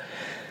people.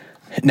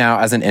 Now,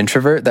 as an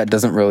introvert, that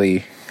doesn't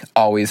really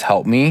always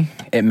help me.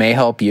 It may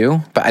help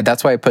you, but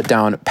that's why I put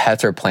down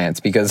pets or plants,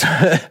 because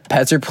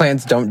pets or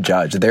plants don't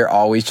judge. They're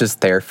always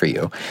just there for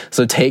you.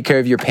 So take care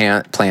of your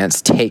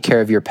plants, take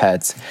care of your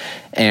pets,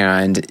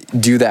 and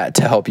do that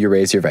to help you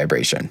raise your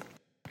vibration.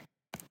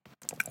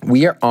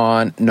 We are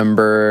on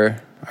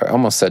I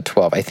almost said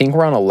 12. I think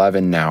we're on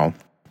 11 now.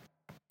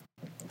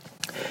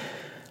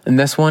 And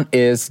this one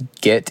is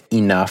get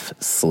enough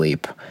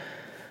sleep.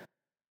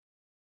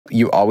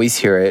 You always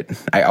hear it.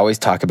 I always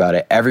talk about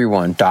it.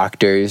 Everyone,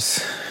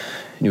 doctors,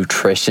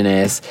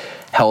 nutritionists,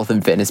 health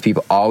and fitness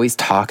people always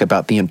talk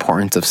about the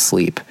importance of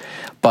sleep.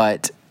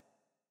 But,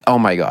 oh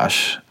my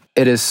gosh,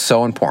 it is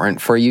so important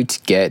for you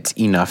to get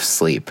enough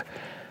sleep.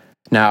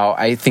 Now,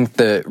 I think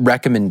the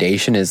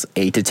recommendation is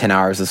 8 to 10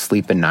 hours of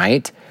sleep a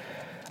night.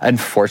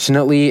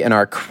 Unfortunately, in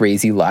our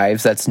crazy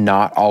lives, that's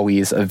not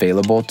always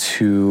available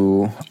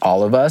to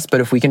all of us. But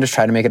if we can just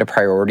try to make it a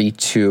priority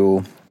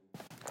to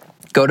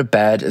go to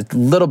bed a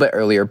little bit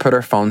earlier, put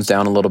our phones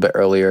down a little bit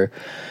earlier,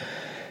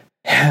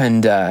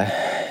 and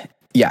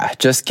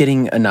just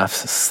getting enough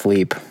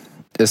sleep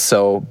is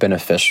so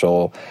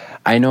beneficial.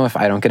 I know if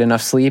I don't get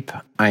enough sleep,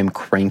 I'm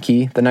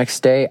cranky the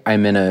next day.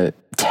 I'm in a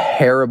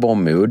terrible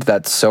mood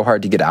that's so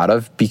hard to get out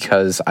of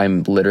because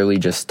I'm literally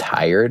just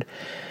tired.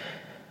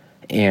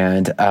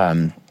 And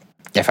I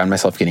find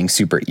myself getting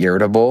super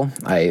irritable.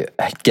 I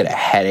get a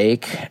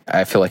headache.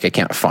 I feel like I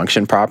can't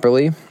function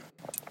properly.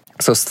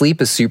 So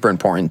sleep is super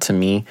important to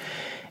me.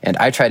 And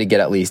I try to get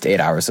at least 8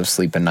 hours of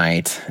sleep a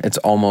night. It's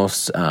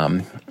almost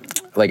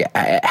like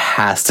it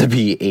has to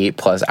be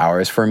 8+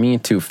 hours for me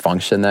to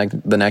function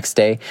the next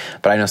day.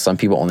 But I know some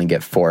people only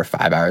get 4 or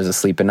 5 hours of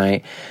sleep a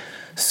night.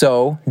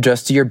 So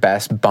just do your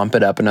best, bump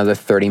it up another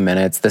 30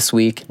 minutes this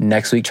week.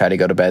 Next week, try to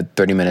go to bed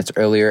 30 minutes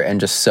earlier,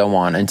 and just so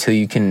on until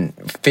you can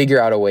figure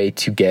out a way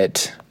to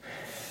get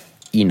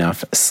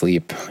enough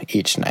sleep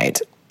each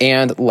night.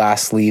 And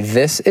lastly,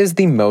 this is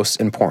the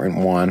most important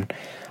one.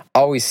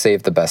 Always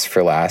save the best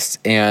for last.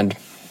 And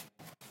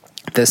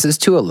this is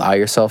to allow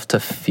yourself to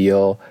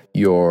feel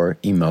your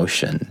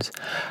emotions.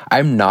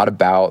 I'm not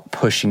about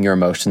pushing your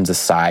emotions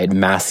aside,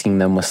 masking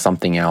them with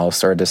something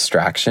else or a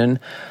distraction.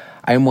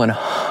 I'm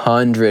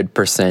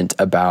 100%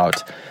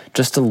 about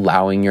just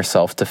allowing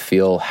yourself to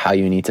feel how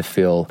you need to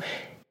feel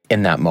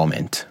in that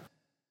moment.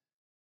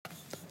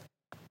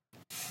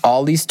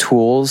 All these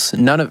tools,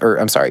 none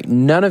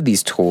of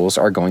these tools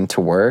are going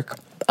to work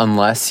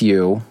unless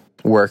you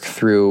work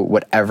through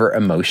whatever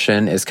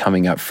emotion is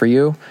coming up for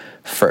you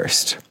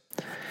first.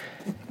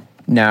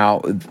 Now,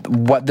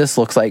 what this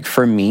looks like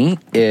for me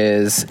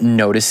is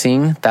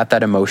noticing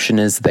that emotion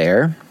is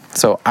there.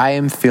 So I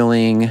am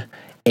feeling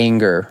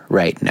anger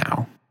right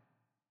now.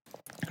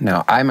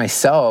 Now, I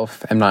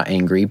myself am not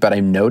angry, but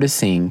I'm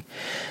noticing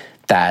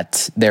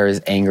that there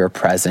is anger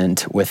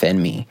present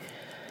within me.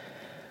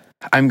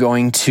 I'm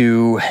going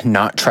to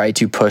not try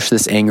to push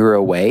this anger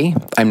away.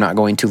 I'm not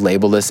going to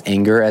label this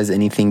anger as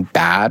anything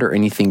bad or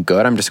anything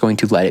good. I'm just going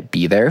to let it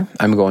be there.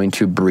 I'm going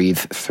to breathe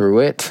through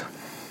it,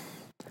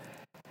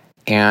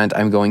 and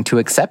I'm going to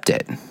accept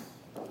it.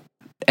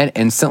 And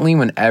instantly,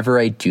 whenever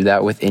I do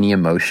that with any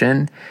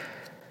emotion,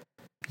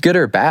 good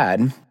or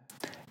bad,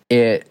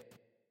 it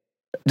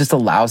just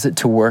allows it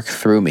to work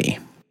through me.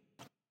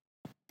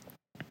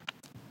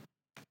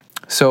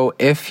 So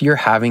if you're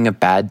having a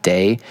bad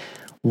day,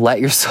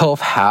 let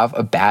yourself have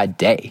a bad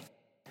day.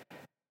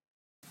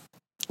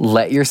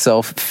 Let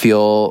yourself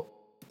feel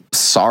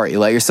sorry.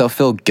 Let yourself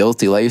feel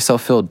guilty. Let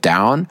yourself feel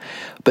down,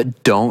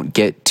 but don't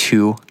get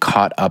too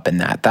caught up in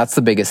that. That's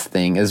the biggest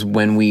thing, is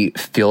when we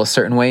feel a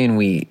certain way and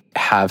we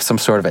have some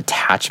sort of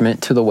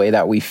attachment to the way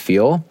that we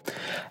feel,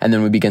 and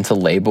then we begin to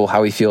label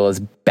how we feel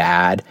as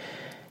bad,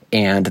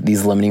 and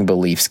these limiting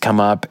beliefs come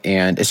up,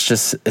 and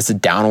it's a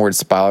downward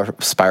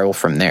spiral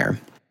from there.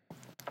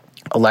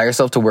 Allow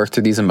yourself to work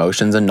through these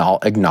emotions and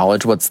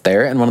acknowledge what's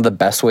there. And one of the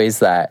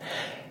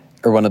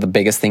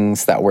biggest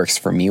things that works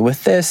for me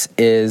with this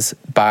is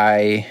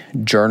by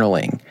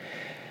journaling.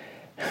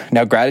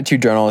 Now,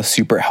 gratitude journal is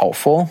super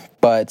helpful,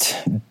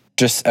 but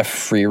just a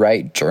free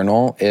write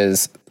journal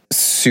is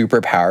super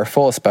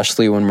powerful,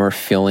 especially when we're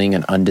feeling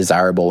an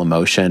undesirable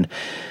emotion,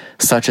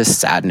 such as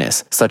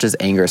sadness, such as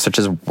anger, such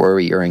as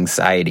worry or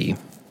anxiety.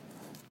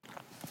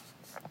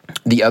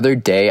 The other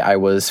day, I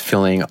was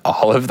feeling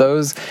all of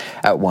those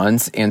at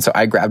once, and so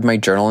I grabbed my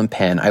journal and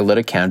pen, I lit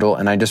a candle,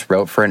 and I just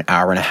wrote for an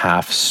hour and a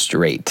half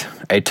straight.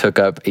 I took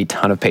up a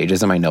ton of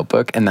pages in my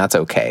notebook, and that's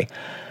okay.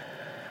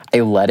 I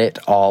let it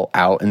all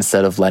out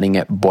instead of letting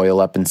it boil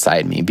up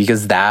inside me,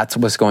 because that's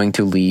what's going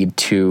to lead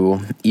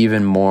to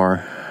even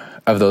more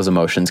of those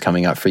emotions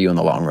coming up for you in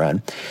the long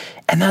run.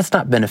 And that's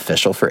not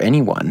beneficial for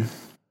anyone.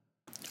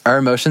 Our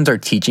emotions are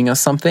teaching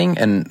us something,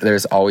 and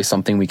there's always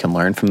something we can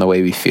learn from the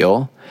way we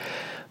feel.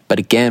 But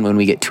again, when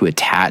we get too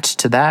attached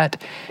to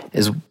that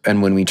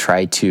and when we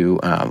try to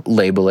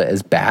label it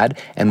as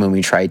bad, and when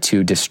we try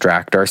to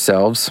distract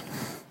ourselves,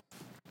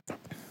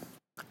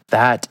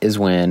 that is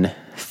when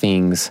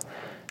things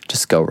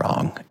just go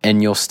wrong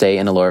and you'll stay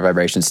in a lower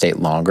vibration state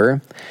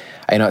longer.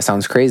 I know it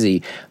sounds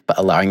crazy, but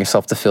allowing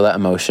yourself to feel that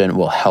emotion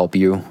will help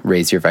you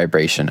raise your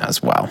vibration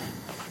as well.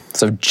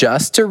 So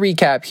just to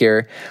recap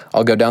here,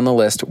 I'll go down the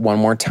list one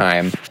more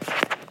time.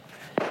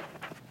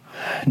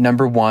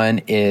 Number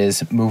 1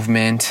 is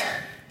movement,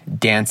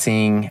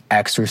 dancing,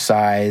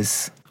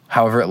 exercise,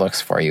 however it looks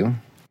for you.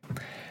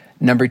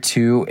 Number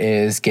 2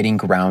 is getting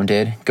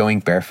grounded, going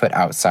barefoot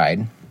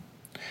outside.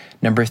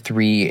 Number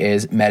 3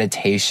 is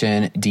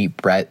meditation,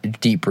 deep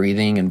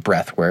breathing, and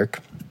breath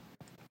work.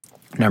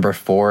 Number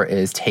 4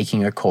 is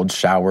taking a cold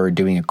shower,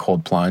 doing a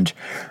cold plunge,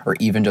 or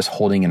even just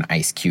holding an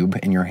ice cube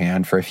in your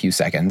hand for a few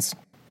seconds.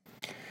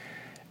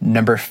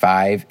 Number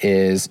 5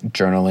 is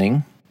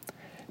journaling.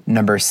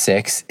 Number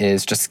 6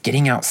 is just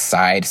getting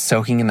outside,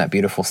 soaking in that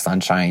beautiful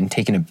sunshine,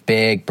 taking a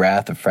big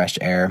breath of fresh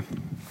air.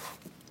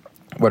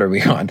 What are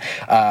we on?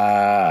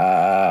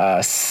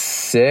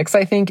 6,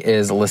 I think,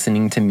 is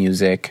listening to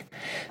music.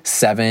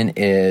 7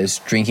 is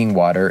drinking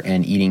water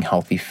and eating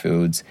healthy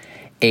foods.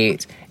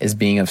 8 is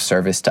being of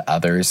service to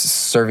others,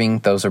 serving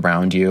those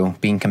around you,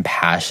 being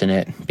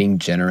compassionate, being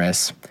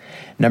generous.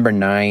 Number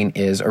 9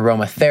 is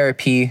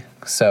aromatherapy,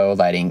 so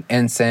lighting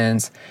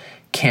incense,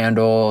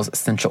 candles,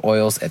 essential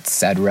oils,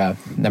 etc.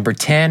 Number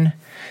 10,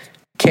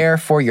 care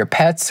for your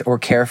pets or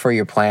care for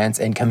your plants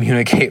and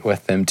communicate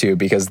with them too,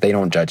 because they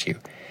don't judge you.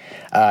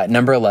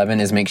 Number 11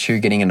 is make sure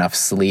you're getting enough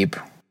sleep.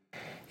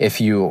 If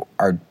you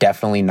are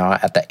definitely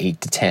not at the 8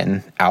 to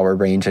 10 hour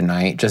range a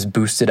night, just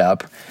boost it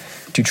up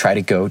to try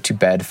to go to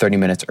bed 30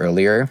 minutes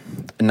earlier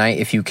a night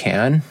if you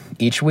can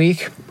each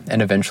week,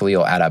 and eventually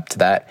you'll add up to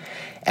that.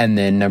 And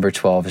then number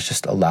 12 is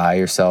just allow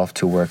yourself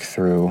to work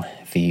through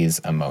these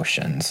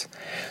emotions.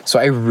 So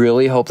I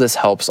really hope this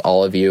helps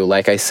all of you.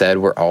 Like I said,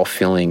 we're all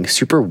feeling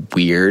super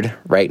weird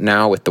right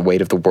now with the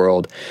weight of the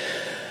world,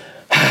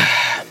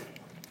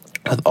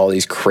 with all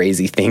these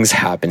crazy things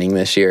happening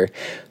this year.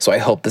 So I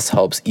hope this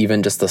helps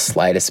even just the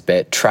slightest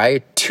bit. Try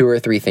 2 or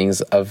 3 things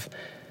of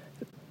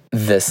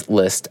this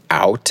list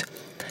out.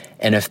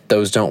 And if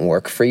those don't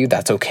work for you,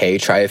 that's okay.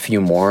 Try a few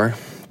more.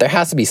 There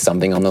has to be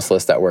something on this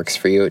list that works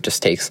for you. It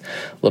just takes a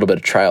little bit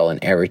of trial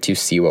and error to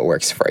see what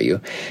works for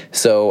you.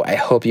 So I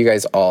hope you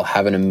guys all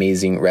have an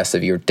amazing rest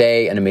of your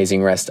day, an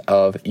amazing rest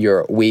of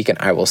your week, and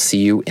I will see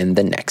you in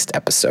the next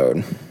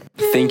episode.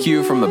 Thank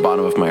you from the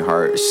bottom of my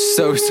heart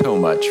so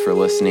much for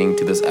listening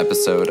to this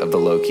episode of the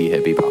Low Key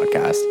Hippie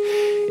Podcast.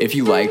 If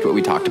you liked what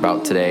we talked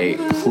about today,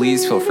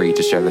 please feel free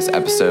to share this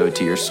episode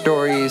to your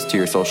stories, to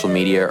your social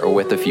media, or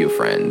with a few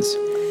friends.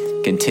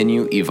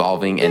 Continue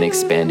evolving and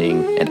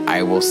expanding, and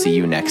I will see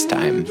you next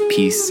time.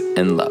 Peace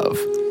and love.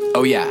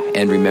 Oh yeah,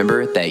 and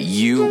remember that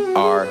you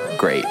are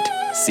great.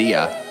 See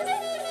ya.